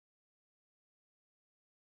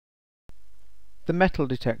The metal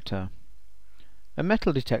detector. A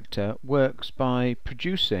metal detector works by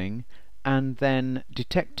producing and then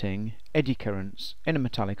detecting eddy currents in a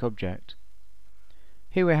metallic object.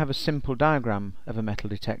 Here we have a simple diagram of a metal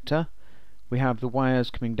detector. We have the wires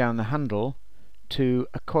coming down the handle to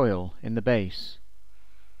a coil in the base.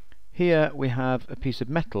 Here we have a piece of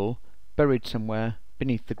metal buried somewhere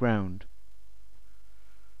beneath the ground.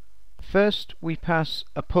 First we pass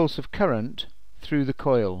a pulse of current through the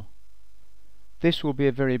coil. This will be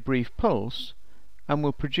a very brief pulse and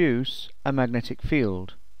will produce a magnetic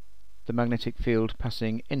field, the magnetic field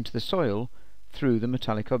passing into the soil through the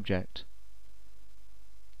metallic object.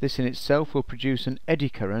 This in itself will produce an eddy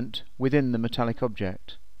current within the metallic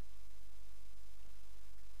object.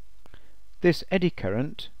 This eddy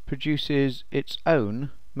current produces its own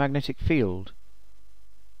magnetic field,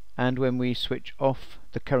 and when we switch off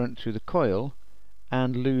the current through the coil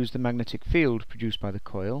and lose the magnetic field produced by the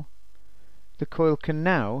coil can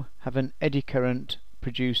now have an eddy current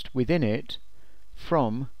produced within it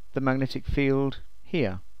from the magnetic field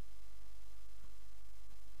here.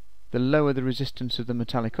 The lower the resistance of the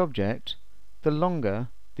metallic object, the longer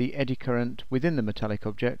the eddy current within the metallic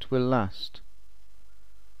object will last.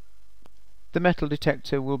 The metal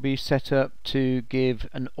detector will be set up to give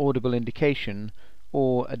an audible indication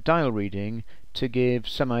or a dial reading to give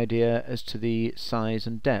some idea as to the size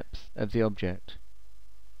and depth of the object.